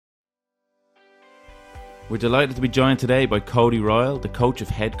We're delighted to be joined today by Cody Royle, the coach of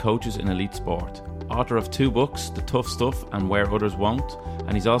head coaches in elite sport. Author of 2 books, The Tough Stuff and Where Others Won't,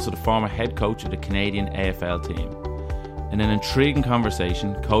 and he's also the former head coach of the Canadian AFL team. In an intriguing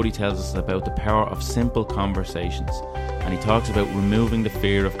conversation, Cody tells us about the power of simple conversations, and he talks about removing the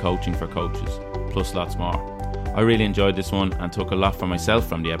fear of coaching for coaches, plus lots more. I really enjoyed this one and took a lot for myself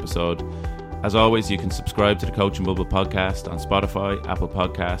from the episode. As always, you can subscribe to the Coaching Bubble podcast on Spotify, Apple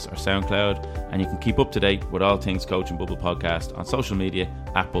Podcasts or SoundCloud, and you can keep up to date with all things Coaching Bubble podcast on social media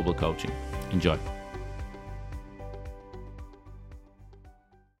at Bubble Coaching. Enjoy.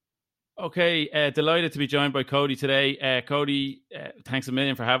 Okay, delighted to be joined by Cody today. Cody, thanks a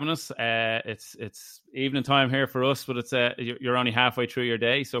million for having us. It's evening time here for us, but it's you're only halfway through your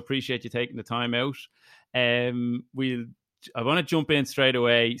day, so appreciate you taking the time out. I want to jump in straight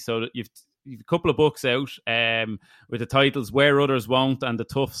away. So you've a couple of books out with the titles Where Others Won't and The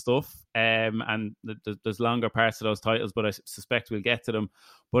Tough Stuff, and there's longer parts of those titles, but I suspect we'll get to them.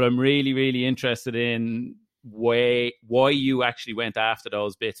 But I'm really interested in why you actually went after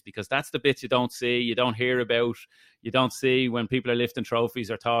those bits, because that's the bits you don't see, you don't hear about, you don't see when people are lifting trophies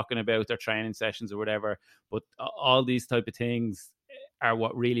or talking about their training sessions or whatever. But all these type of things are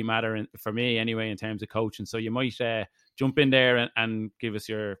what really matter for me anyway in terms of coaching. So you might jump in there and give us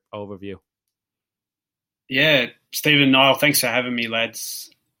your overview. Yeah, Stephen, Niall, thanks for having me, lads.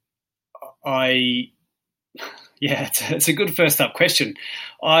 It's a good first up question.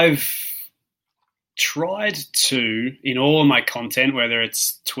 I've tried to, in all of my content, whether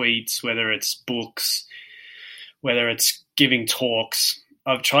it's tweets, whether it's books, whether it's giving talks,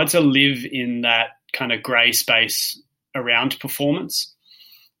 I've tried to live in that kind of grey space around performance.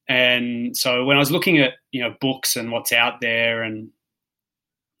 And so when I was looking at, books and what's out there and,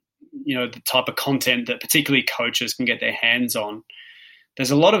 the type of content that particularly coaches can get their hands on,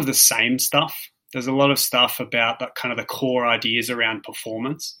 there's a lot of the same stuff. There's a lot of stuff about that kind of the core ideas around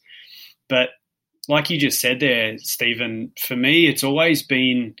performance. But like you just said there, Stephen, for me, it's always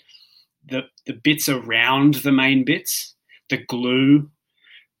been the bits around the main bits, the glue,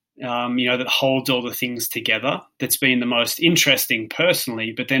 that holds all the things together, that's been the most interesting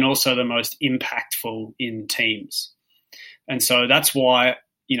personally, but then also the most impactful in teams. And so that's why,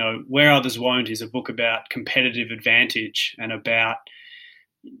 Where Others Won't is a book about competitive advantage and about,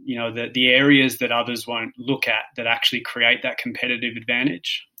 the areas that others won't look at that actually create that competitive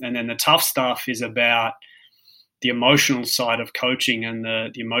advantage. And then the tough stuff is about the emotional side of coaching and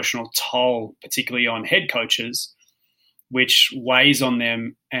the emotional toll, particularly on head coaches, which weighs on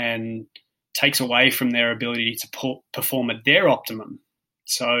them and takes away from their ability to perform at their optimum.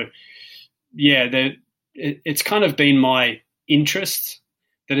 So, it's kind of been my interest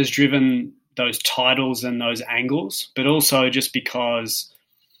that has driven those titles and those angles, but also just because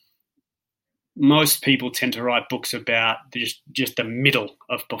most people tend to write books about just the middle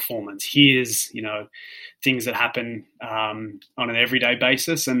of performance. Here's, things that happen on an everyday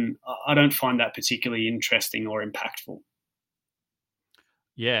basis, and I don't find that particularly interesting or impactful.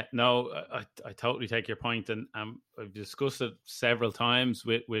 Yeah, no, I totally take your point, and I've discussed it several times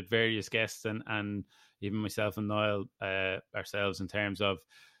with various guests and even myself and Niall ourselves in terms of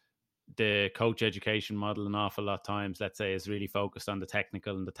the coach education model. An awful lot of times, let's say, is really focused on the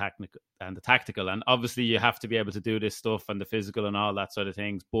technical and the tactical, and obviously you have to be able to do this stuff and the physical and all that sort of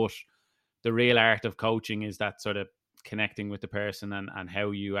things. But the real art of coaching is that sort of connecting with the person and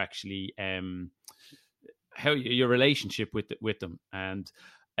how you actually how your relationship with them. And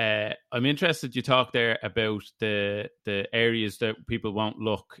I'm interested, you talk there about the areas that people won't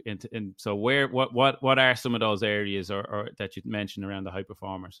look into. And so what are some of those areas or that you mentioned around the high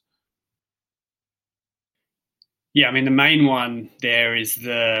performers? Yeah, I mean, the main one there is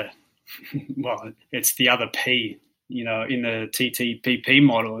it's the other P, in the TTPP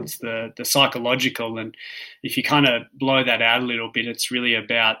model, it's the psychological. And if you kind of blow that out a little bit, it's really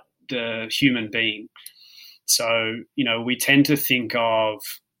about the human being. So, we tend to think of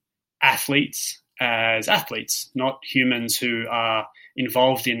athletes as athletes, not humans who are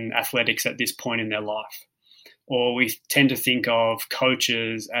involved in athletics at this point in their life. Or we tend to think of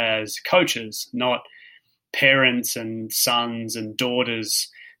coaches as coaches, not parents and sons and daughters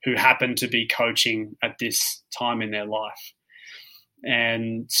who happen to be coaching at this time in their life.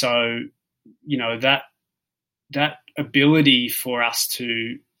 And so, that ability for us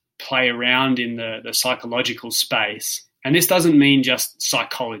to play around in the psychological space. And this doesn't mean just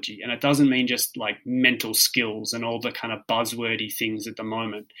psychology, and it doesn't mean just like mental skills and all the kind of buzzwordy things at the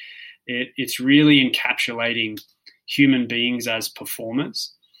moment. It's really encapsulating human beings as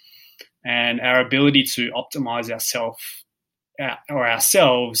performers and our ability to optimize ourselves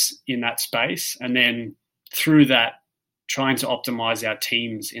in that space, and then through that, trying to optimize our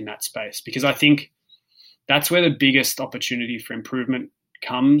teams in that space, because I think that's where the biggest opportunity for improvement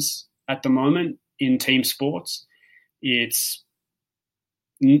comes at the moment in team sports. It's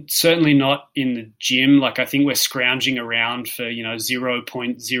certainly not in the gym. Like, I think we're scrounging around for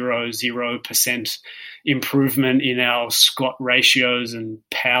 0.00% improvement in our squat ratios and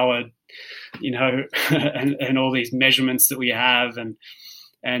power, and all these measurements that we have, and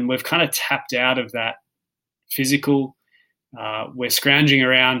we've kind of tapped out of that physical. We're scrounging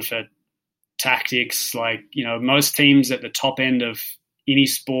around for tactics. Like, most teams at the top end of any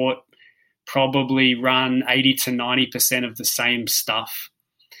sport probably run 80 to 90% of the same stuff.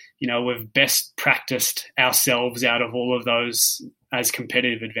 We've best practiced ourselves out of all of those as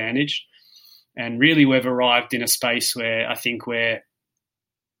competitive advantage. And really, we've arrived in a space where I think where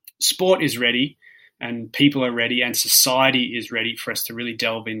sport is ready and people are ready and society is ready for us to really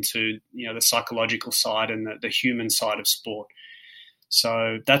delve into, the psychological side and the human side of sport.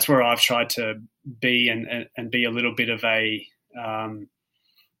 So that's where I've tried to be and be a little bit of a,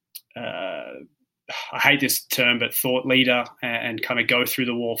 I hate this term, but thought leader, and kind of go through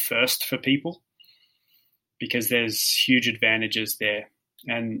the wall first for people, because there's huge advantages there.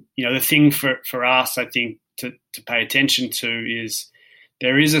 And, the thing for us, I think, to pay attention to is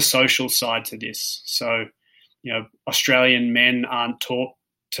there is a social side to this. So, Australian men aren't taught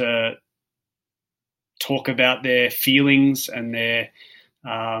to talk about their feelings, and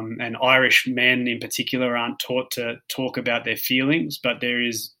and Irish men in particular aren't taught to talk about their feelings, but there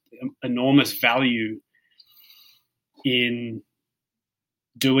is enormous value in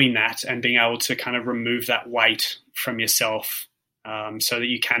doing that and being able to kind of remove that weight from yourself, so that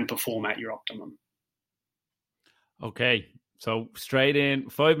you can perform at your optimum. Okay. So straight in,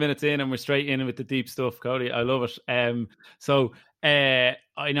 5 minutes in, and we're straight in with the deep stuff, Cody. I love it. So I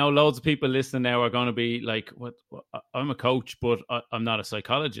know loads of people listening now are going to be like, "What? I'm a coach, but I'm not a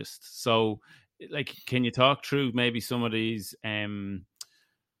psychologist." So, like, can you talk through maybe some of these,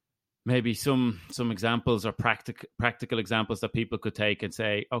 maybe some examples or practical examples that people could take and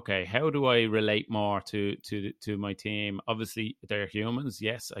say, "Okay, how do I relate more to my team?" Obviously, they're humans.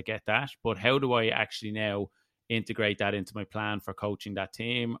 Yes, I get that, but how do I actually now integrate that into my plan for coaching that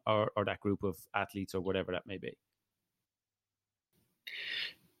team or that group of athletes or whatever that may be?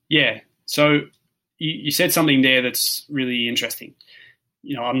 Yeah. So you said something there that's really interesting.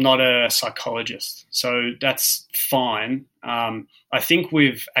 I'm not a psychologist, so that's fine. I think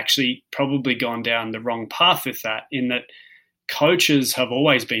we've actually probably gone down the wrong path with that, in that coaches have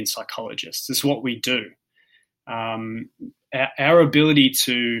always been psychologists. It's what we do. Our ability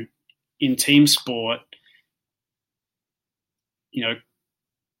to, in team sport,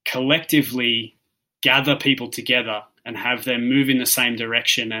 collectively gather people together and have them move in the same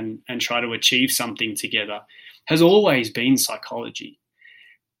direction and try to achieve something together has always been psychology.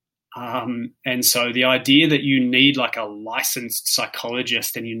 And so the idea that you need like a licensed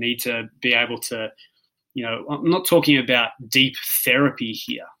psychologist and you need to be able to, I'm not talking about deep therapy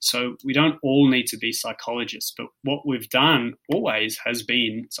here. So we don't all need to be psychologists, but what we've done always has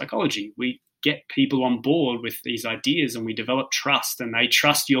been psychology. We get people on board with these ideas and we develop trust, and they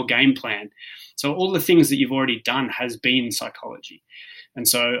trust your game plan. So all the things that you've already done has been psychology. And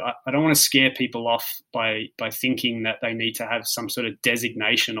so I don't want to scare people off by thinking that they need to have some sort of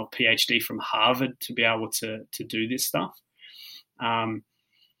designation or PhD from Harvard to be able to do this stuff.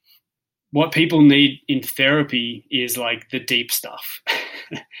 What people need in therapy is like the deep stuff.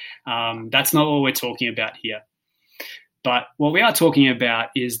 That's not what we're talking about here. But what we are talking about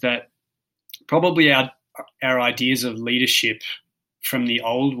is that probably our ideas of leadership from the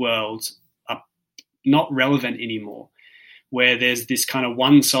old world are not relevant anymore, where there's this kind of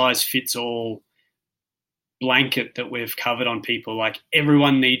one-size-fits-all blanket that we've covered on people. Like,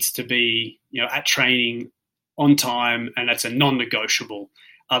 everyone needs to be, at training on time, and that's a non-negotiable.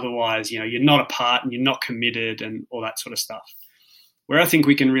 Otherwise, you're not a part and you're not committed and all that sort of stuff. Where I think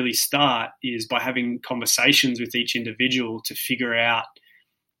we can really start is by having conversations with each individual to figure out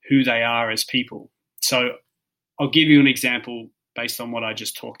who they are as people. So I'll give you an example based on what I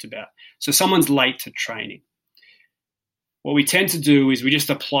just talked about. So someone's late to training. What we tend to do is we just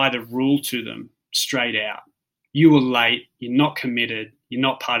apply the rule to them straight out. You were late, you're not committed, you're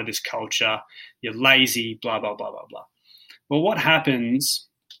not part of this culture, you're lazy, blah, blah, blah, blah, blah. Well, what happens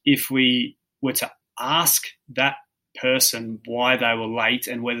if we were to ask that person why they were late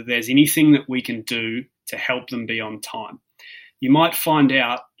and whether there's anything that we can do to help them be on time? You might find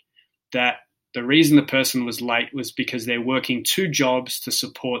out that the reason the person was late was because they're working 2 jobs to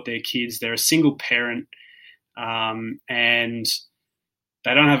support their kids. They're a single parent, and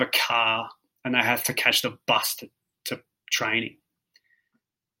they don't have a car, and they have to catch the bus to training.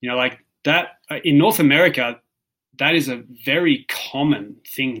 Like that in North America, that is a very common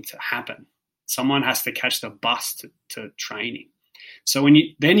thing to happen. Someone has to catch the bus to training. So when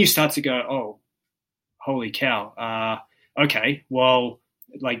you start to go, oh, holy cow. Okay, well,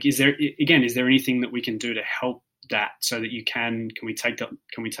 like, is there anything that we can do to help that so that can we take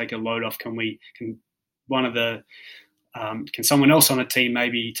a load off? Can someone else on the team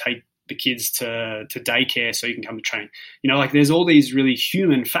maybe take the kids to daycare so you can come to train? Like, there's all these really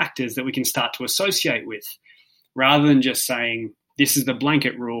human factors that we can start to associate with, rather than just saying this is the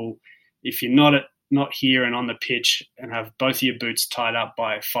blanket rule. If you're not here and on the pitch and have both of your boots tied up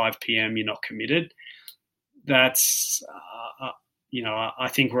by 5 p.m., you're not committed. That's I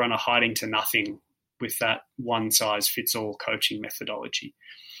think we're on a hiding to nothing with that one-size-fits-all coaching methodology.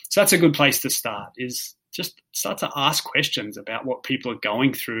 So that's a good place to start, is just start to ask questions about what people are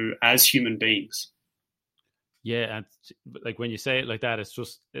going through as human beings. Yeah, and like when you say it like that, it's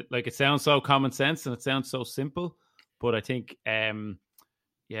just it sounds so common sense and it sounds so simple, but I think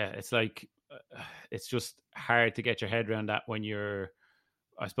it's like it's just hard to get your head around that when you're,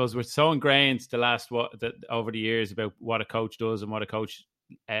 I suppose we're so ingrained over the years about what a coach does and what a coach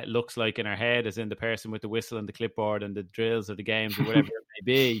looks like in our head, as in the person with the whistle and the clipboard and the drills or the games or whatever it may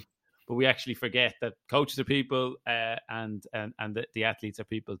be. But we actually forget that coaches are people and the athletes are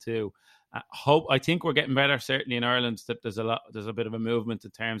people too. I think we're getting better, certainly in Ireland, that there's a bit of a movement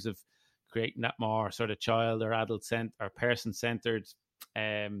in terms of creating that more sort of child or adult or person centered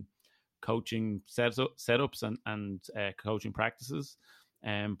coaching setups and coaching practices.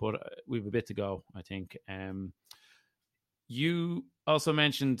 But we have a bit to go, I think. You also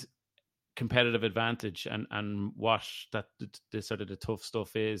mentioned competitive advantage and what the sort of the tough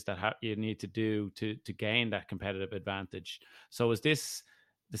stuff is that you need to do to gain that competitive advantage. So is this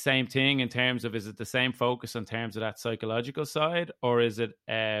the same thing in terms of, is it the same focus in terms of that psychological side, or is it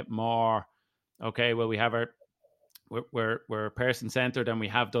more, okay, well, we're person centered and we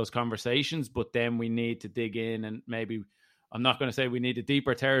have those conversations, but then we need to dig in and maybe, I'm not going to say we need a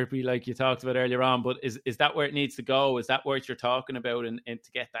deeper therapy like you talked about earlier on, but is that where it needs to go? Is that what you're talking about and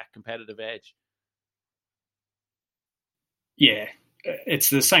to get that competitive edge? Yeah, it's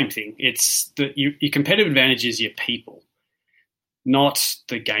the same thing. It's your competitive advantage is your people, not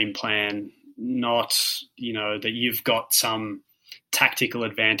the game plan, not, that you've got some tactical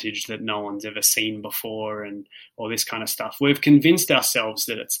advantage that no one's ever seen before and all this kind of stuff. We've convinced ourselves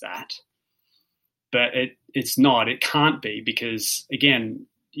that it's that. But it's not. It can't be, because, again,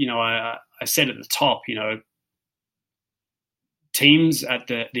 I said at the top, teams at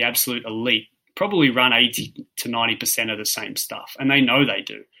the absolute elite probably run 80 to 90% of the same stuff, and they know they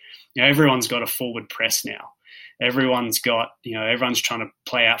do. Everyone's got a forward press now. Everyone's got, everyone's trying to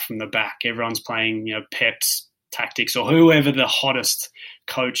play out from the back. Everyone's playing, Pep's tactics or whoever the hottest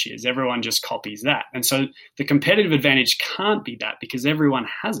coach is. Everyone just copies that. And so the competitive advantage can't be that, because everyone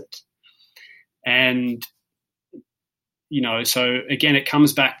has it. And, so again, it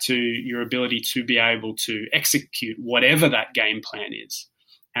comes back to your ability to be able to execute whatever that game plan is.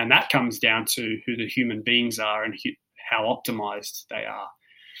 And that comes down to who the human beings are and how optimized they are,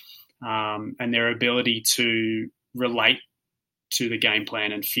 and their ability to relate to the game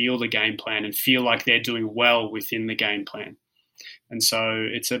plan and feel the game plan and feel like they're doing well within the game plan. And so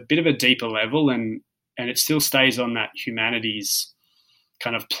it's a bit of a deeper level, and it still stays on that humanities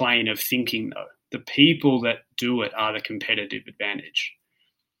kind of plane of thinking, though. The people that do it are the competitive advantage.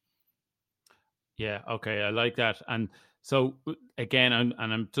 Yeah, okay, I like that. And so again,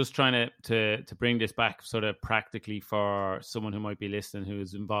 I'm just trying to bring this back sort of practically for someone who might be listening who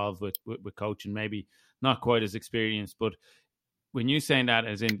is involved with coaching, maybe not quite as experienced, but when you're saying that,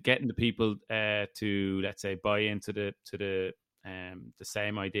 as in getting the people to, let's say, buy into the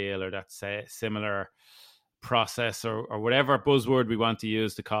same ideal or that similar process or whatever buzzword we want to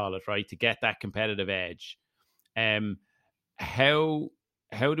use to call it, right, to get that competitive edge, how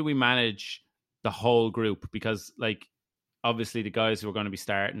do we manage the whole group? Because, like, obviously the guys who are going to be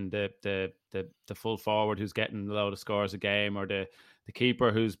starting, the full forward who's getting a load of scores a game, or the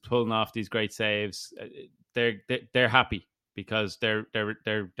keeper who's pulling off these great saves, they're happy because they're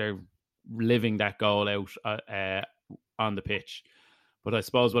living that goal out on the pitch. But I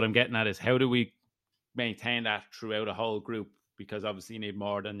suppose what I'm getting at is, how do we maintain that throughout a whole group? Because obviously you need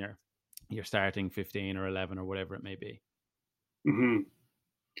more than your starting 15 or 11 or whatever it may be. Mm-hmm.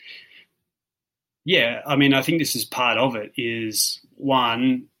 Yeah, I mean, I think this is part of it. Is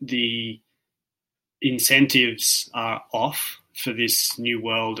one, the incentives are off for this new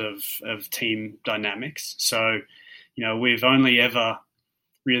world of team dynamics. So, we've only ever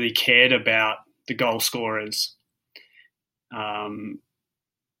really cared about the goal scorers, and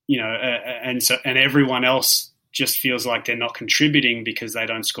everyone else just feels like they're not contributing because they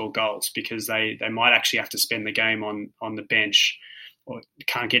don't score goals, because they might actually have to spend the game on the bench or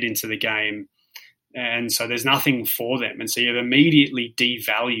can't get into the game. And so there's nothing for them. And so you've immediately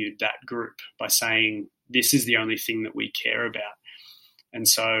devalued that group by saying, this is the only thing that we care about. And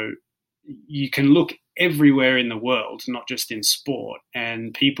so you can look everywhere in the world, not just in sport,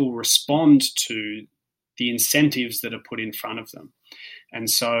 and people respond to the incentives that are put in front of them. And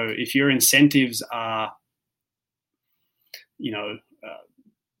so if your incentives are,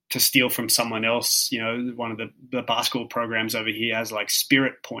 to steal from someone else, one of the basketball programs over here has like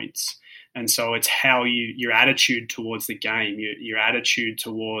spirit points. And so it's how your attitude towards the game, your attitude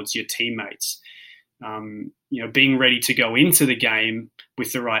towards your teammates, being ready to go into the game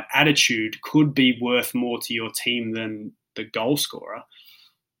with the right attitude could be worth more to your team than the goal scorer.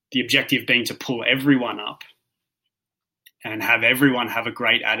 The objective being to pull everyone up and have everyone have a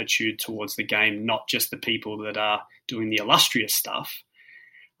great attitude towards the game, not just the people that are doing the illustrious stuff.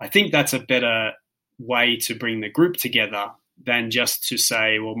 I think that's a better way to bring the group together than just to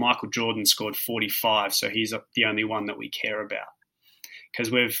say, well, Michael Jordan scored 45, so he's the only one that we care about.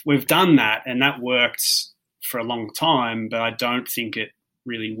 Because we've done that, and that worked for a long time, but I don't think it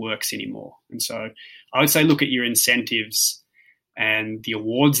really works anymore. And so I would say look at your incentives and the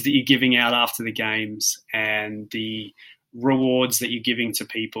awards that you're giving out after the games and the rewards that you're giving to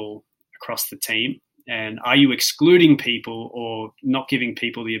people across the team. And are you excluding people or not giving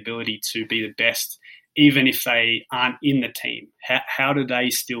people the ability to be the best, even if they aren't in the team? How do they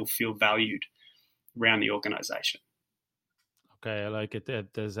still feel valued around the organization? Okay, I like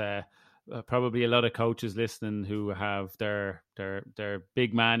it. There's probably a lot of coaches listening who have their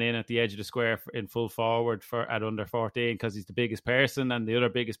big man in at the edge of the square in full forward at under 14 because he's the biggest person, and the other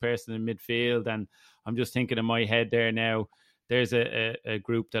biggest person in midfield. And I'm just thinking in my head there now, there's a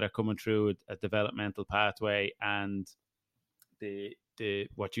group that are coming through a developmental pathway, and the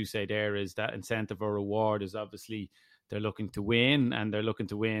what you say there is that incentive or reward is obviously they're looking to win, and they're looking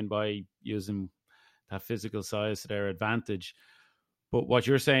to win by using that physical size to their advantage. But what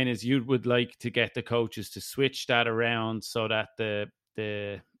you're saying is you would like to get the coaches to switch that around so that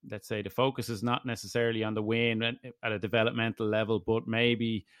the let's say the focus is not necessarily on the win at a developmental level, but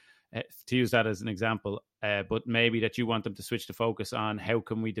maybe to use that as an example, but maybe that you want them to switch the focus on how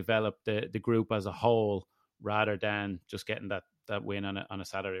can we develop the group as a whole rather than just getting that win on a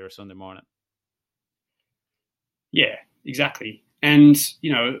Saturday or Sunday morning. Yeah, exactly. And,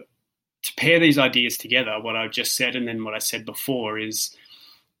 to pair these ideas together, what I've just said and then what I said before is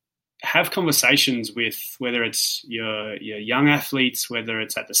have conversations with whether it's your young athletes, whether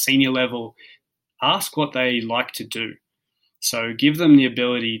it's at the senior level, ask what they like to do. So give them the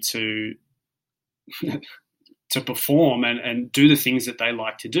ability to perform and do the things that they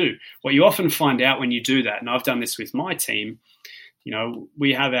like to do. What you often find out when you do that, and I've done this with my team,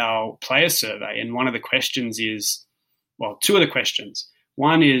 we have our player survey, and one of the questions is, well, two of the questions.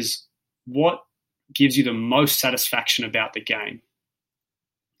 One is, what gives you the most satisfaction about the game?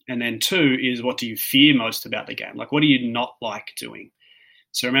 And then two is, what do you fear most about the game? Like, what do you not like doing?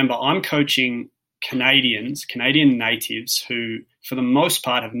 So remember, I'm coaching Canadian natives who, for the most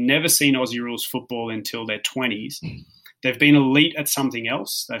part, have never seen Aussie rules football until their 20s. They've been elite at something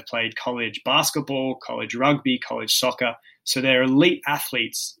else. They've played college basketball, college rugby, college soccer. So they're elite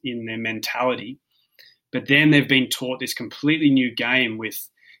athletes in their mentality. But then they've been taught this completely new game with,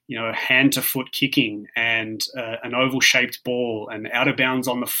 hand to foot kicking and an oval shaped ball and out of bounds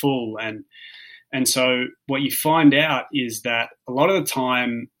on the full. And so what you find out is that a lot of the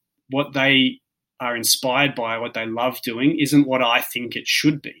time, what they are inspired by, what they love doing, isn't what I think it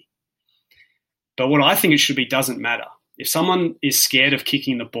should be. But what I think it should be doesn't matter. If someone is scared of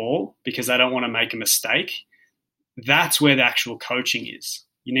kicking the ball because they don't want to make a mistake, that's where the actual coaching is.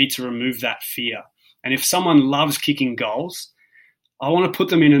 You need to remove that fear. And if someone loves kicking goals, I want to put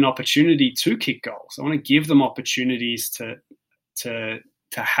them in an opportunity to kick goals. I want to give them opportunities to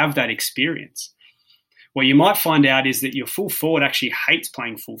have that experience. What you might find out is that your full forward actually hates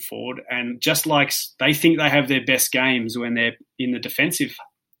playing full forward, and just like they think they have their best games when they're in the defensive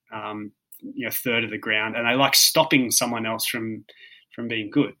third of the ground, and they like stopping someone else from being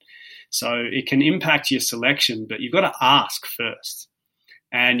good. So it can impact your selection, but you've got to ask first.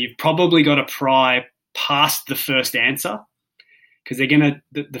 And you've probably got to pry past the first answer, because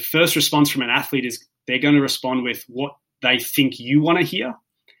the first response from an athlete is they're going to respond with what they think you want to hear.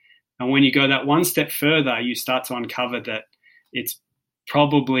 And when you go that one step further, you start to uncover that it's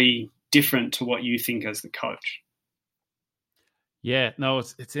probably different to what you think as the coach. Yeah, no,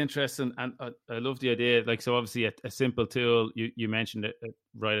 it's interesting, and I love the idea. Like, so obviously, a simple tool you mentioned it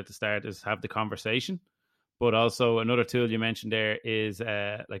right at the start is have the conversation, but also another tool you mentioned there is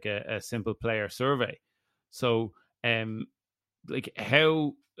like a simple player survey. So, like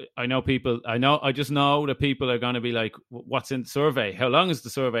how I just know that people are going to be like, what's in the survey? How long is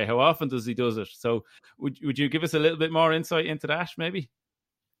the survey? How often does he does it? So, would you give us a little bit more insight into that, maybe?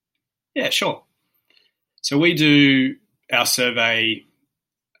 Yeah, sure. So we do our survey.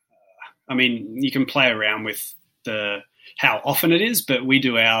 I mean, you can play around with the how often it is, but we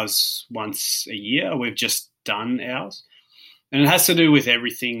do ours once a year. We've just done ours, and it has to do with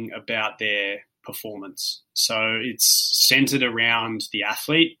everything about their performance. So it's centered around the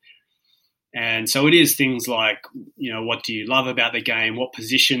athlete. And so it is things like, what do you love about the game? What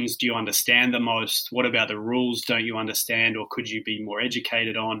positions do you understand the most? What about the rules don't you understand, or could you be more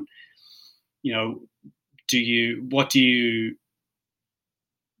educated on? When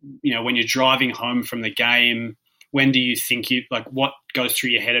you're driving home from the game, when do you think what goes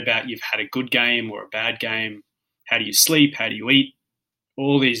through your head about you've had a good game or a bad game? How do you sleep? How do you eat?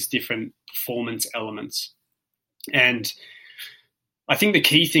 All these different performance elements. And I think the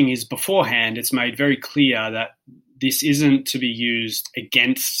key thing is beforehand, it's made very clear that this isn't to be used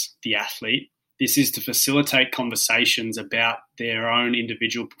against the athlete. This is to facilitate conversations about their own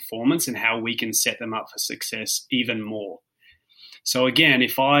individual performance and how we can set them up for success even more. So again,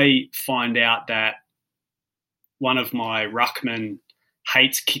 if I find out that one of my ruckmen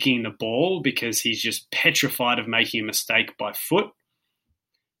hates kicking the ball because he's just petrified of making a mistake by foot,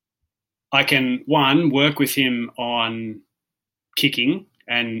 I can, one, work with him on kicking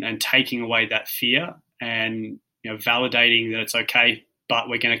and taking away that fear and validating that it's okay, but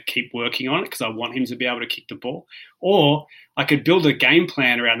we're going to keep working on it because I want him to be able to kick the ball. Or I could build a game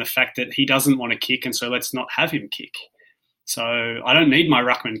plan around the fact that he doesn't want to kick, and so let's not have him kick. So I don't need my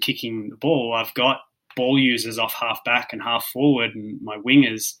ruckman kicking the ball. I've got ball users off half back and half forward, and my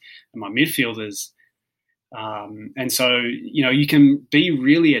wingers and my midfielders. And so, you can be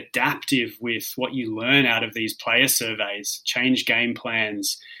really adaptive with what you learn out of these player surveys, change game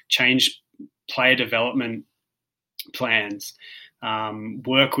plans, change player development plans,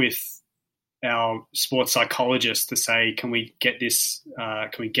 work with our sports psychologist to say, can we get this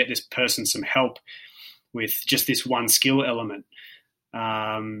person some help with just this one skill element?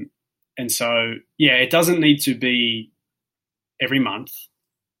 And so, it doesn't need to be every month.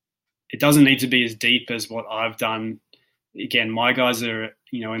 It doesn't need to be as deep as what I've done. Again, my guys are,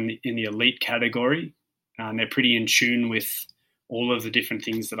 in the elite category. They're pretty in tune with all of the different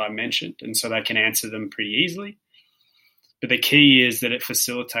things that I mentioned, and so they can answer them pretty easily. But the key is that it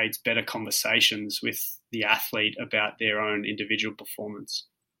facilitates better conversations with the athlete about their own individual performance.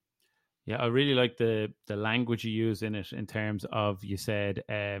 Yeah, I really like the language you use in it in terms of, you said,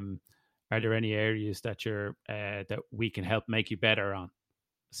 are there any areas that that we can help make you better on?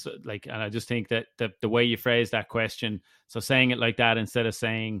 So, and I just think that the way you phrase that question, so saying it like that instead of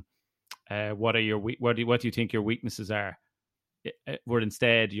saying, what do you think your weaknesses are? Where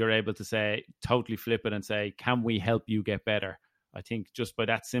instead you're able to say, totally flip it and say, can we help you get better? I think just by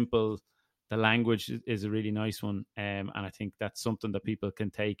that simple, the language is a really nice one. And I think that's something that people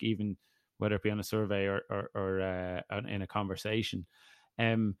can take, even whether it be on a survey or in a conversation.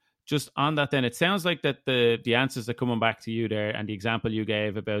 Just on that, then, it sounds like that the answers are coming back to you there, and the example you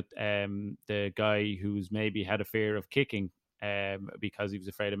gave about the guy who's maybe had a fear of kicking because he was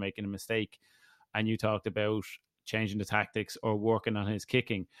afraid of making a mistake, and you talked about changing the tactics or working on his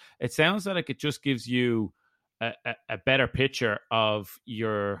kicking. It sounds like it just gives you a better picture of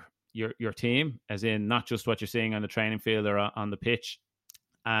your team, as in not just what you're seeing on the training field or on the pitch,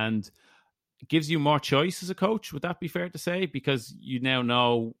 and gives you more choice as a coach. Would that be fair to say? Because you now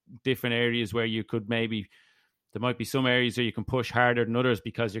know different areas where you could there might be some areas where you can push harder than others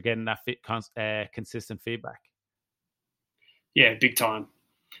because you're getting that consistent feedback. Yeah, big time.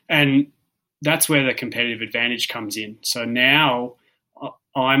 And that's where the competitive advantage comes in. So now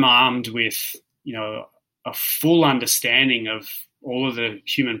I'm armed with, a full understanding of all of the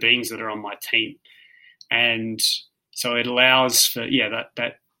human beings that are on my team. And so it allows for,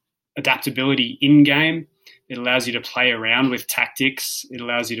 that adaptability in game. It allows you to play around with tactics. It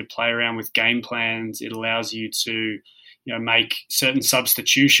allows you to play around with game plans. It allows you to, make certain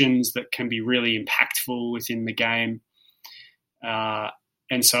substitutions that can be really impactful within the game.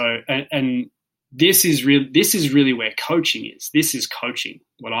 And so this is really where coaching is. This is coaching,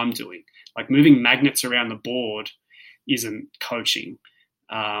 what I'm doing. Like moving magnets around the board isn't coaching.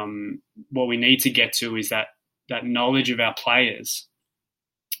 What we need to get to is that knowledge of our players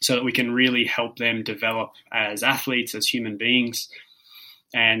so that we can really help them develop as athletes, as human beings,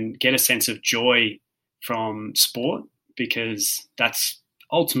 and get a sense of joy from sport, because that's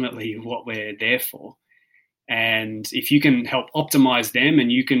ultimately what we're there for. And if you can help optimize them,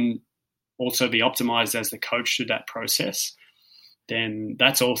 and you can also be optimized as the coach through that process, then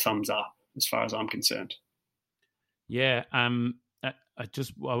that's all thumbs up as far as I'm concerned. Yeah. I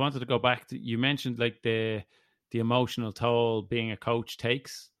wanted to go back to, you mentioned like the emotional toll being a coach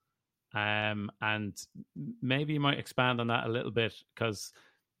takes. And maybe you might expand on that a little bit, because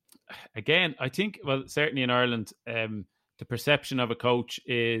again, I think, well, certainly in Ireland, the perception of a coach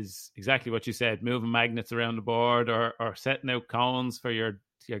is exactly what you said, moving magnets around the board, or setting out cones for your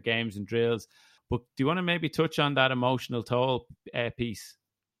games and drills. But do you want to maybe touch on that emotional toll piece?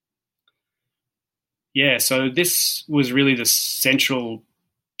 Yeah, so this was really the central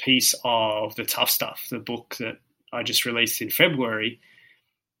piece of The Tough Stuff, the book that I just released in February.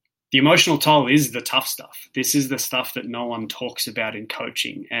 The emotional toll is the tough stuff. This is the stuff that no one talks about in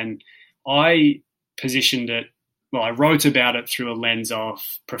coaching. And I positioned it, well, I wrote about it through a lens of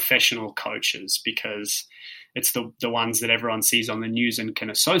professional coaches, because it's the ones that everyone sees on the news and can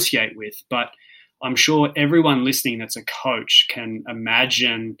associate with. But I'm sure everyone listening that's a coach can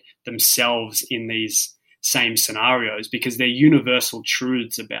imagine themselves in these same scenarios, because they're universal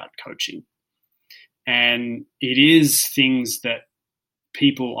truths about coaching. And it is things that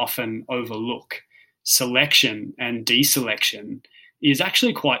people often overlook. Selection and deselection is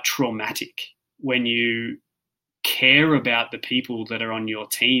actually quite traumatic when you care about the people that are on your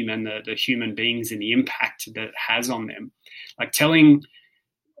team and the human beings and the impact that it has on them. Like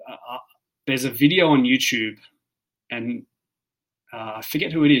there's a video on YouTube, and I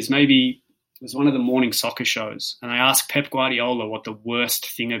forget who it is. Maybe it was one of the morning soccer shows. And I asked Pep Guardiola what the worst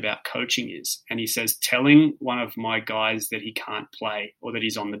thing about coaching is. And he says, telling one of my guys that he can't play or that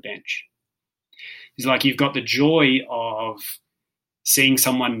he's on the bench. He's like, you've got the joy of seeing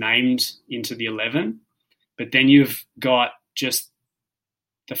someone named into the 11, but then you've got just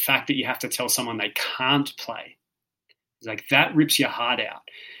the fact that you have to tell someone they can't play. It's like, that rips your heart out.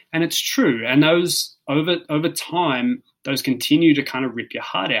 And it's true. And those over time, those continue to kind of rip your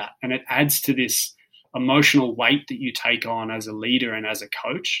heart out. And it adds to this emotional weight that you take on as a leader and as a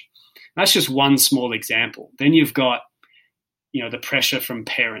coach. That's just one small example. Then you've got, the pressure from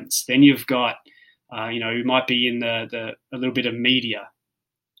parents. Then you've got, you might be in a little bit of media,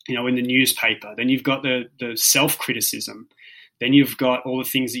 in the newspaper. Then you've got the self-criticism. Then you've got all the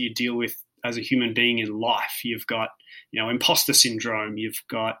things that you deal with as a human being in life. You've got, imposter syndrome. You've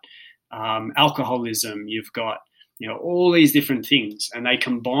got alcoholism. You've got, all these different things, and they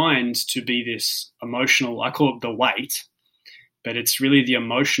combined to be this emotional, I call it the weight, but it's really the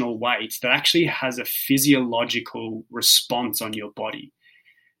emotional weight that actually has a physiological response on your body.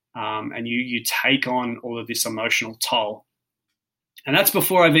 And you take on all of this emotional toll. And that's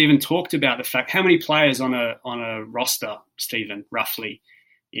before I've even talked about the fact, how many players on a roster, Stephen, roughly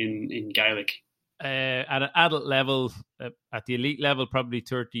in Gaelic? At an adult level, at the elite level, probably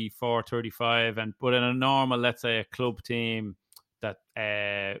 34, 35. But in a normal, let's say a club team, that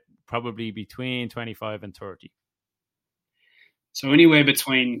probably between 25 and 30. So anywhere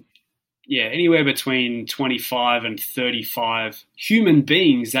between 25 and 35 human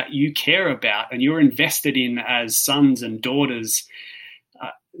beings that you care about and you're invested in as sons and daughters.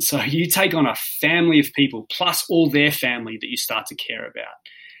 So you take on a family of people plus all their family that you start to care about.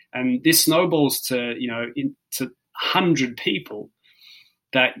 And this snowballs to 100 people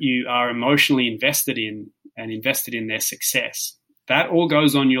that you are emotionally invested in and invested in their success. That all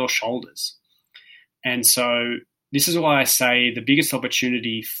goes on your shoulders. And so this is why I say the biggest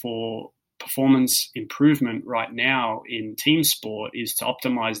opportunity for performance improvement right now in team sport is to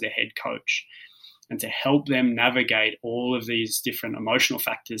optimize their head coach and to help them navigate all of these different emotional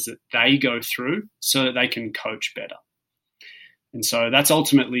factors that they go through so that they can coach better. And so that's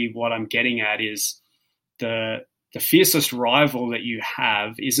ultimately what I'm getting at, is the fiercest rival that you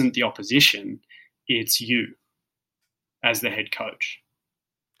have isn't the opposition, it's you as the head coach.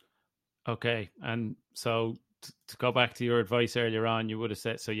 Okay. And so to go back to your advice earlier on, you would have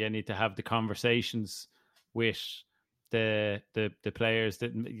said, so you need to have the conversations with the players,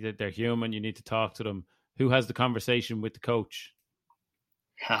 that they're human. You need to talk to them. Who has the conversation with the coach?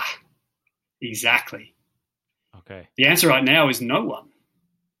 Exactly. Okay. The answer right now is no one.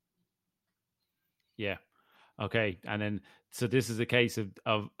 Yeah. Okay. And then, so this is a case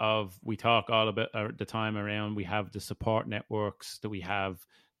of we talk all about the time around, we have the support networks, that we have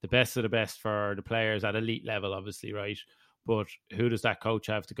the best of the best for the players at elite level, obviously, right? But who does that coach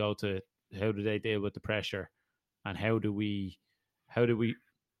have to go to? How do they deal with the pressure? And how do we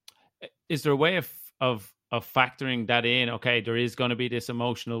is there a way of factoring that in? Okay, there is going to be this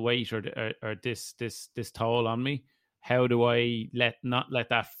emotional weight or this toll on me. How do I not let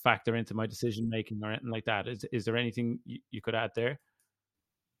that factor into my decision making or anything like that? Is there anything you could add there?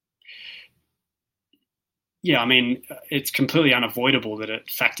 Yeah, I mean, it's completely unavoidable that it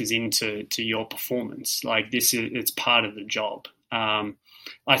factors into your performance. Like it's part of the job.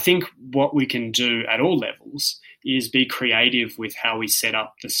 I think what we can do at all levels is be creative with how we set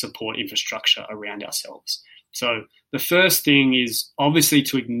up the support infrastructure around ourselves. So the first thing is obviously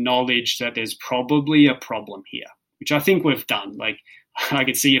to acknowledge that there's probably a problem here, which I think we've done. Like I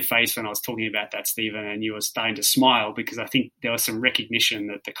could see your face when I was talking about that, Stephen, and you were starting to smile because I think there was some recognition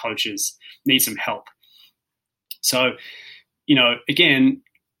that the coaches need some help. So, again,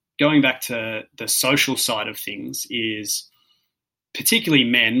 going back to the social side of things is particularly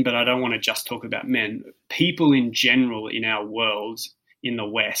men, but I don't want to just talk about men, people in general in our world, in the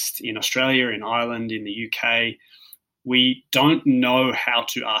West, in Australia, in Ireland, in the UK, we don't know how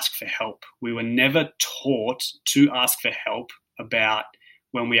to ask for help. We were never taught to ask for help about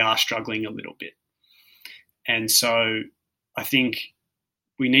when we are struggling a little bit. And so I think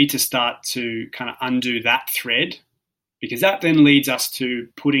we need to start to kind of undo that thread, because that then leads us to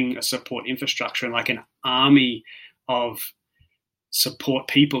putting a support infrastructure and like an army of support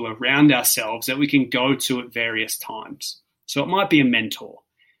people around ourselves that we can go to at various times. So it might be a mentor.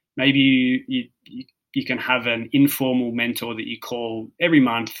 Maybe you can have an informal mentor that you call every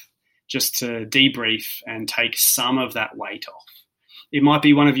month just to debrief and take some of that weight off. It might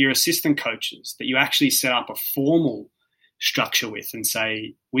be one of your assistant coaches that you actually set up a formal structure with and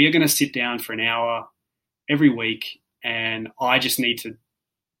say, we are going to sit down for an hour every week and I just need to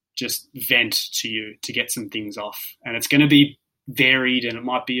just vent to you to get some things off. And it's going to be varied, and it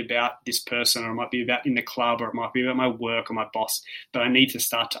might be about this person, or it might be about in the club, or it might be about my work or my boss, but I need to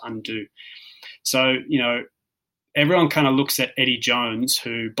start to undo. So, everyone kind of looks at Eddie Jones,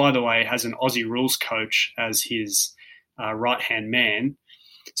 who, by the way, has an Aussie rules coach as his right-hand man.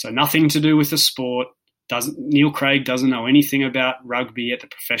 So nothing to do with the sport. Neil Craig doesn't know anything about rugby at the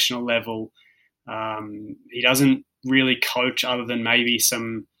professional level. He doesn't really coach other than maybe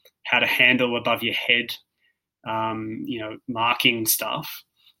some how to handle above your head, marking stuff.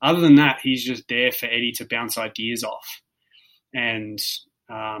 Other than that, he's just there for Eddie to bounce ideas off and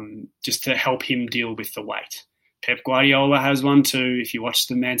just to help him deal with the weight. Pep Guardiola has one too. If you watch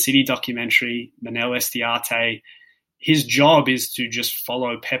the Man City documentary, Manel Estiarte, his job is to just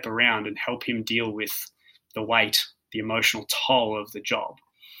follow Pep around and help him deal with the weight, the emotional toll of the job.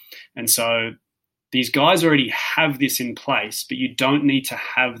 And so these guys already have this in place, but you don't need to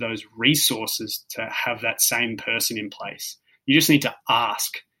have those resources to have that same person in place. You just need to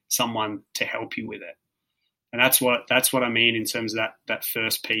ask someone to help you with it. And that's what I mean in terms of that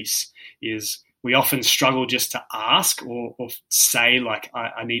first piece is we often struggle just to ask or say, like,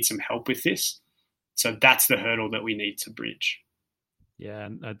 I need some help with this. So that's the hurdle that we need to bridge. Yeah,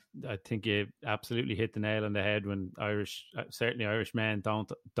 and I think you absolutely hit the nail on the head when Irish men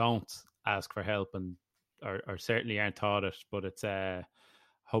don't ask for help and or certainly aren't taught it. But it's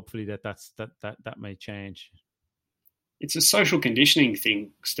hopefully that may change. It's a social conditioning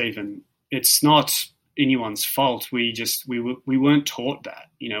thing, Stephen. It's not anyone's fault. We weren't taught that.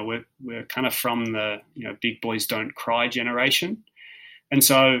 We're kind of from the big boys don't cry generation, and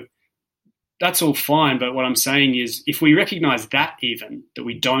so that's all fine. But what I'm saying is, if we recognize that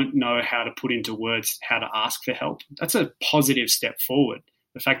we don't know how to put into words how to ask for help, that's a positive step forward.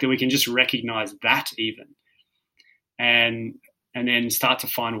 The fact that we can just recognize that and then start to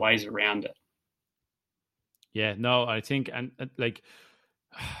find ways around it. Yeah, no, I think, and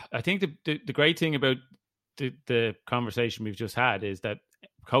I think the great thing about the conversation we've just had is that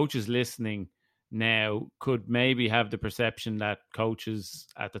coaches listening now could maybe have the perception that coaches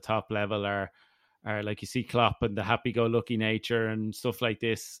at the top level are like, you see Klopp and the happy-go-lucky nature and stuff like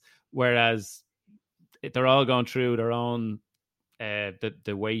this, whereas they're all going through their own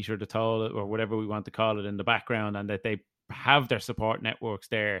the weight or the toll or whatever we want to call it in the background, and that they have their support networks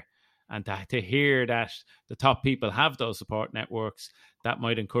there. And to hear that the top people have those support networks, that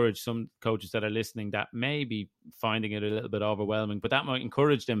might encourage some coaches that are listening that may be finding it a little bit overwhelming, but that might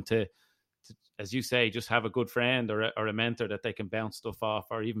encourage them to as you say, just have a good friend or a mentor that they can bounce stuff off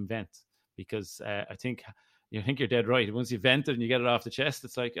or even vent. Because I think you're dead right. Once you vent it and you get it off the chest,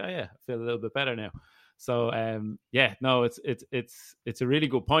 it's like, oh yeah, I feel a little bit better now. So it's a really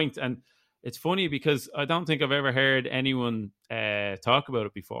good point. And it's funny because I don't think I've ever heard anyone talk about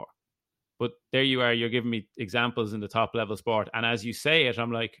it before. But there you are, you're giving me examples in the top level sport. And as you say it,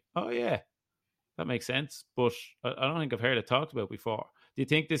 I'm like, oh yeah, that makes sense. But I don't think I've heard it talked about before. Do you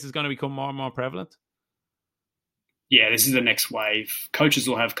think this is going to become more and more prevalent? Yeah, this is the next wave. Coaches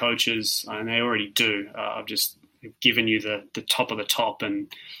will have coaches, and they already do. I've just given you the top of the top,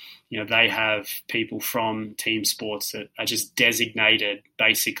 and they have people from team sports that are just designated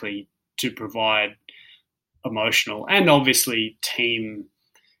basically to provide emotional and obviously team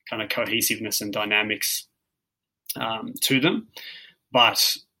kind of cohesiveness and dynamics to them.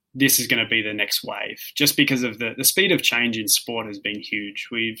 But this is going to be the next wave, just because of the speed of change in sport has been huge.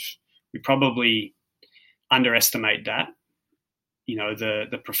 We probably underestimate that,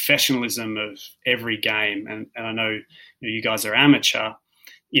 the professionalism of every game. And I know you guys are amateur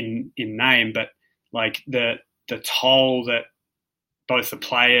in name, but like the toll that both the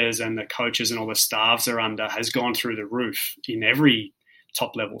players and the coaches and all the staffs are under has gone through the roof in every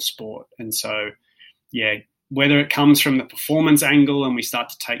top level sport. And so, yeah, whether it comes from the performance angle and we start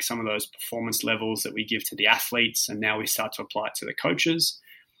to take some of those performance levels that we give to the athletes and now we start to apply it to the coaches,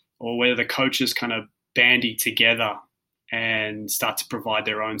 or whether the coaches kind of bandy together and start to provide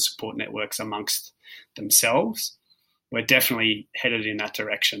their own support networks amongst themselves, we're definitely headed in that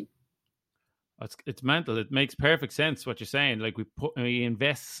direction. It's mental. It makes perfect sense what you're saying. Like we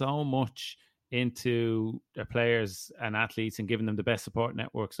invest so much into our players and athletes and giving them the best support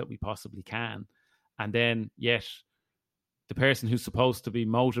networks that we possibly can. And then yet the person who's supposed to be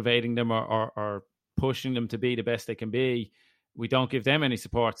motivating them or pushing them to be the best they can be, we don't give them any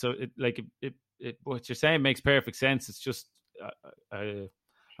support. So what you're saying makes perfect sense. It's just I'm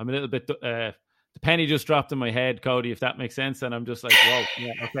a little bit the penny just dropped in my head, Cody, if that makes sense. And I'm just like, whoa,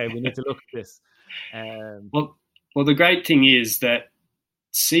 yeah, okay, we need to look at this. Well, the great thing is that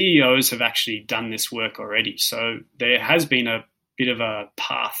CEOs have actually done this work already. So there has been a bit of a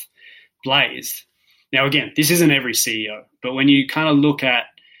path blazed. Now, again, this isn't every CEO, but when you kind of look at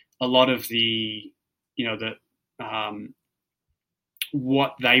a lot of the,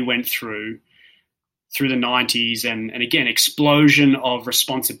 what they went through the 90s and again, explosion of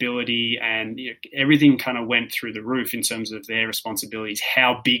responsibility and everything kind of went through the roof in terms of their responsibilities,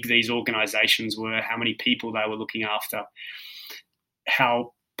 how big these organizations were, how many people they were looking after,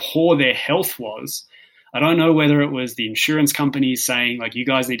 how poor their health was. I don't know whether it was the insurance companies saying, like, you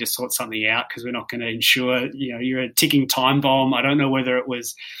guys need to sort something out because we're not going to insure, you're a ticking time bomb. I don't know whether it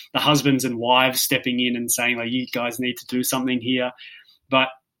was the husbands and wives stepping in and saying, like, you guys need to do something here. But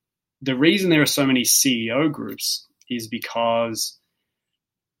the reason there are so many CEO groups is because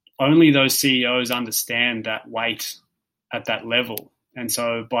only those CEOs understand that weight at that level. And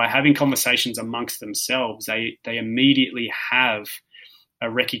so by having conversations amongst themselves, they immediately have a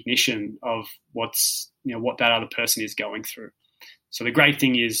recognition of what that other person is going through. So the great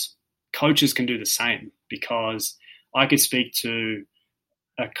thing is coaches can do the same, because I could speak to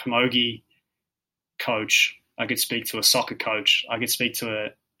a camogie coach, I could speak to a soccer coach, I could speak to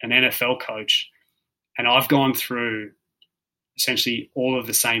an NFL coach, and I've gone through essentially all of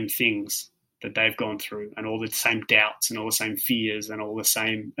the same things that they've gone through, and all the same doubts and all the same fears and all the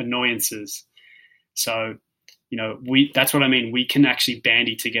same annoyances. So, that's what I mean. We can actually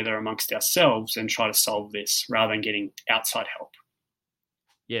bandy together amongst ourselves and try to solve this rather than getting outside help.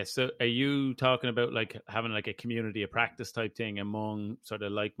 Yeah. So are you talking about like having like a community of practice type thing among sort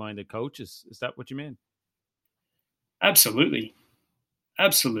of like-minded coaches? Is that what you mean? Absolutely.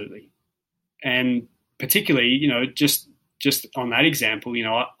 And particularly, just on that example,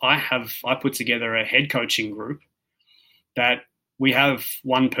 I put together a head coaching group that we have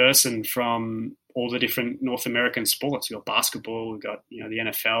one person from all the different North American sports. We've got basketball, we've got, the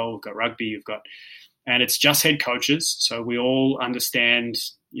NFL, we've got rugby, and it's just head coaches. So we all understand,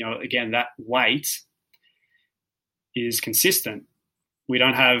 again, that weight is consistent. We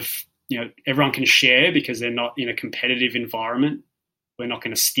don't have, everyone can share because they're not in a competitive environment. We're not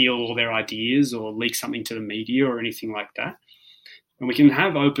going to steal all their ideas or leak something to the media or anything like that. And we can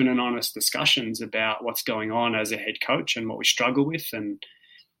have open and honest discussions about what's going on as a head coach and what we struggle with, and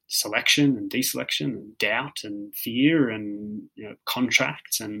selection and deselection and doubt and fear and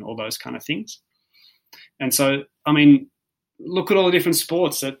contracts and all those kind of things. And so, I mean, look at all the different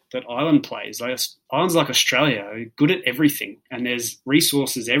sports that Ireland plays. Ireland's like Australia, good at everything, and there's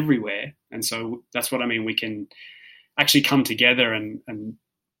resources everywhere. And so that's what I mean. We can actually come together and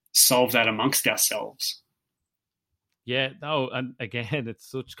solve that amongst ourselves. Yeah, no, and again, it's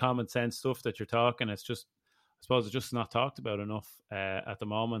such common sense stuff that you're talking. It's just, I suppose, it's just not talked about enough at the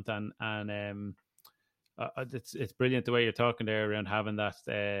moment, and it's brilliant the way you're talking there around having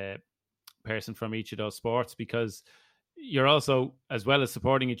that person from each of those sports, because you're also, as well as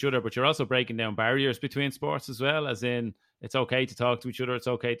supporting each other, but you're also breaking down barriers between sports as well. As in, it's okay to talk to each other, it's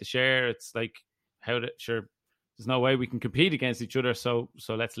okay to share. It's like there's no way we can compete against each other. So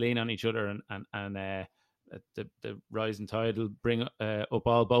let's lean on each other, and the rising tide will bring up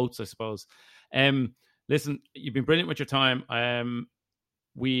all boats, I suppose. Listen, you've been brilliant with your time.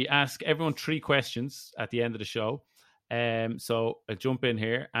 We ask everyone 3 questions at the end of the show. So I'll jump in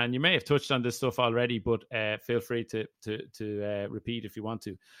here, and you may have touched on this stuff already, but feel free to repeat if you want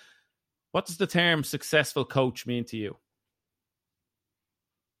to. What does the term successful coach mean to you?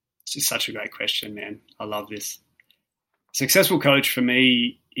 It's just such a great question, man. I love this. Successful coach for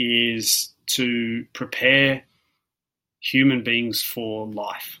me is to prepare human beings for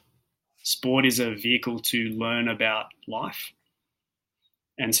life. Sport is a vehicle to learn about life.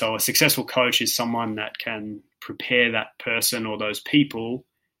 And so a successful coach is someone that can prepare that person or those people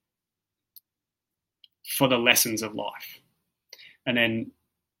for the lessons of life. And then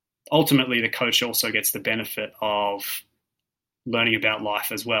ultimately the coach also gets the benefit of learning about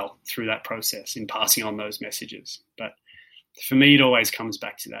life as well through that process in passing on those messages. But for me, it always comes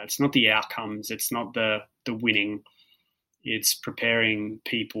back to that. It's not the outcomes. It's not the winning. It's preparing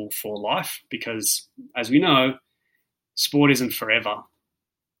people for life because, as we know, sport isn't forever.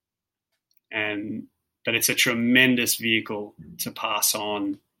 But it's a tremendous vehicle to pass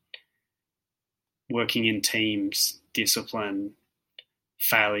on working in teams, discipline,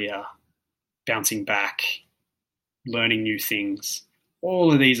 failure, bouncing back, learning new things.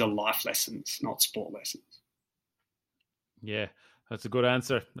 All of these are life lessons, not sport lessons. Yeah, that's a good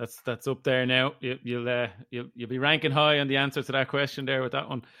answer. That's up there now. You'll be ranking high on the answer to that question there with that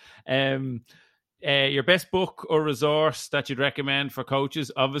one. Your best book or resource that you'd recommend for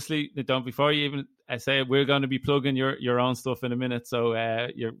coaches? Obviously, before you even say it, we're going to be plugging your own stuff in a minute, so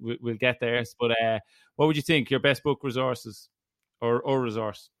we'll get there. But what would you think your best book resources or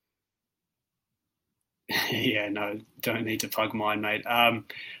resource? Yeah, no, don't need to plug mine, mate.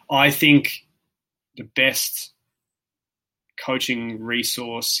 I think the best coaching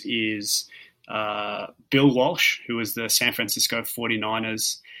resource is Bill Walsh, who was the San Francisco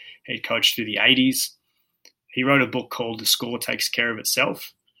 49ers head coach through the 80s. He wrote a book called The Score Takes Care of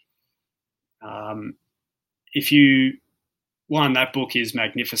Itself. That book is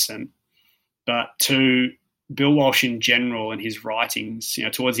magnificent, but 2, Bill Walsh in general and his writings,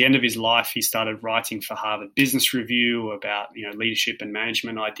 towards the end of his life, he started writing for Harvard Business Review about, leadership and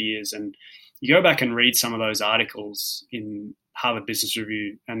management ideas. And you go back and read some of those articles in Harvard Business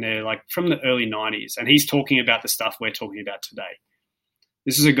Review, and they're like from the early 90s. And he's talking about the stuff we're talking about today.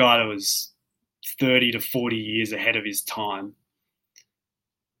 This is a guy that was 30 to 40 years ahead of his time.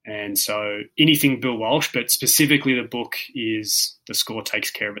 And so anything Bill Walsh, but specifically the book is The Score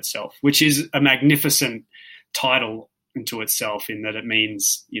Takes Care of Itself, which is a magnificent title into itself in that it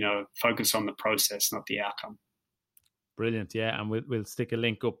means, focus on the process, not the outcome. Brilliant, yeah, and we'll stick a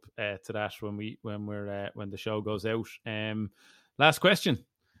link up to that when the show goes out. Last question: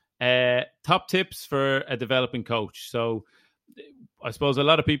 top tips for a developing coach. So, I suppose a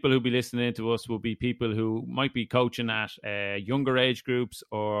lot of people who'll be listening to us will be people who might be coaching at younger age groups,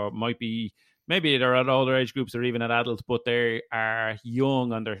 or maybe they're at older age groups, or even at adults, but they are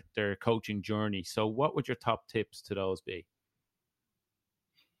young on their coaching journey. So, what would your top tips to those be?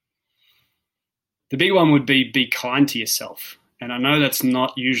 The big one would be kind to yourself. And I know that's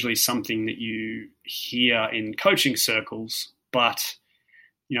not usually something that you hear in coaching circles, but,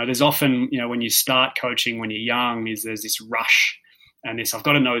 there's often, when you start coaching when you're young, there's this rush and this, I've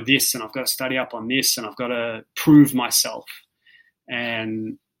got to know this and I've got to study up on this and I've got to prove myself.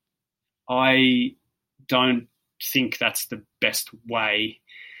 And I don't think that's the best way.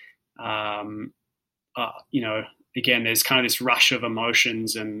 Again, there's kind of this rush of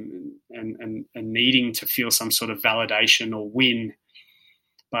emotions and needing to feel some sort of validation or win.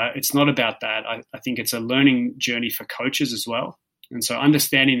 But it's not about that. I think it's a learning journey for coaches as well. And so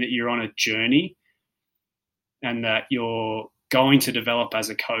understanding that you're on a journey and that you're going to develop as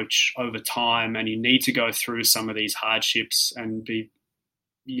a coach over time, and you need to go through some of these hardships and be,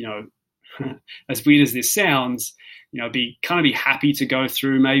 as weird as this sounds, be happy to go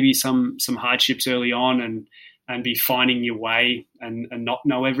through maybe some hardships early on and be finding your way and not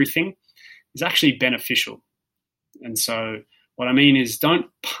know everything is actually beneficial. And so what I mean is, don't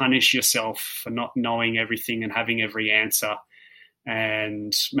punish yourself for not knowing everything and having every answer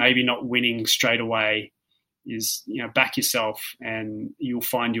and maybe not winning straight away. Back yourself and you'll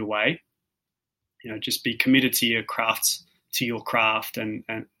find your way. Just be committed to your craft and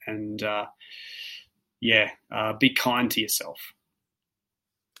be kind to yourself.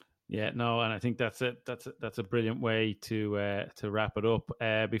 Yeah, no, and I think that's it. That's a brilliant way to wrap it up.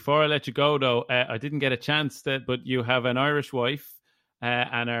 Before I let you go, though, I didn't get a chance but you have an Irish wife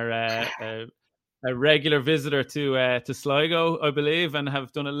and are a regular visitor to Sligo, I believe, and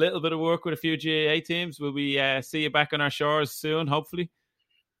have done a little bit of work with a few GAA teams. Will we see you back on our shores soon, hopefully?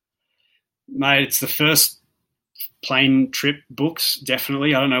 Mate, it's the first plane trip books,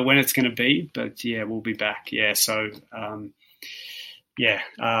 definitely. I don't know when it's going to be, but yeah, we'll be back. Yeah, so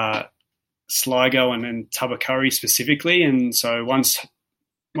Sligo and then Tubbercurry specifically. And so once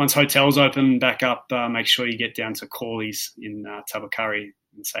hotels open back up, make sure you get down to Corley's in Tubbercurry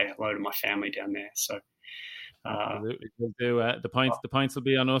and say hello to my family down there. So absolutely, we'll do. The points will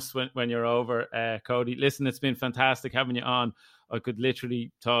be on us when you're over, Cody. Listen, it's been fantastic having you on. I could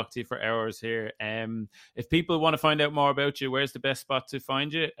literally talk to you for hours here. If people want to find out more about you, where's the best spot to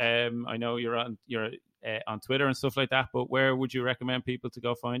find you? I know you're on Twitter and stuff like that, but where would you recommend people to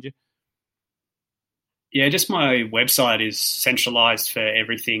go find you? Yeah, just my website is centralized for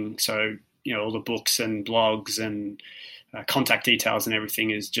everything. So, all the books and blogs and contact details and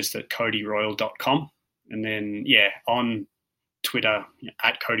everything is just at codyroyle.com. And then, on Twitter,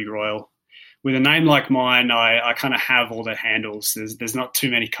 at Cody Royle. With a name like mine, I kind of have all the handles. There's not too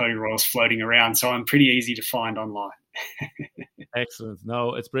many Cody Royles floating around, so I'm pretty easy to find online. Excellent.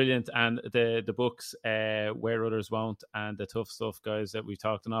 No, it's brilliant. And the books, Where Others Won't, and The Tough Stuff, guys, that we've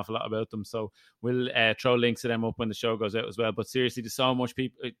talked an awful lot about them. So we'll throw links to them up when the show goes out as well. But seriously, there's so much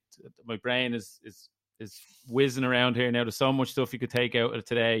people. My brain is whizzing around here now. There's so much stuff you could take out of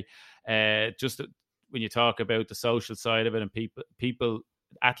today. Just when you talk about the social side of it and people,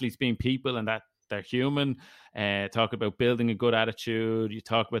 athletes being people and that they're human, talk about building a good attitude. You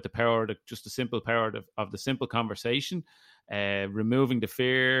talk about the power, just the simple power of the simple conversation, removing the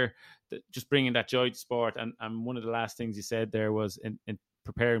fear, just bringing that joy to sport. And one of the last things you said there was in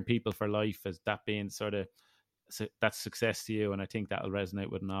preparing people for life as that being sort of that's success to you. And I think that'll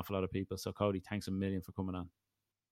resonate with an awful lot of people. So Cody, thanks a million for coming on.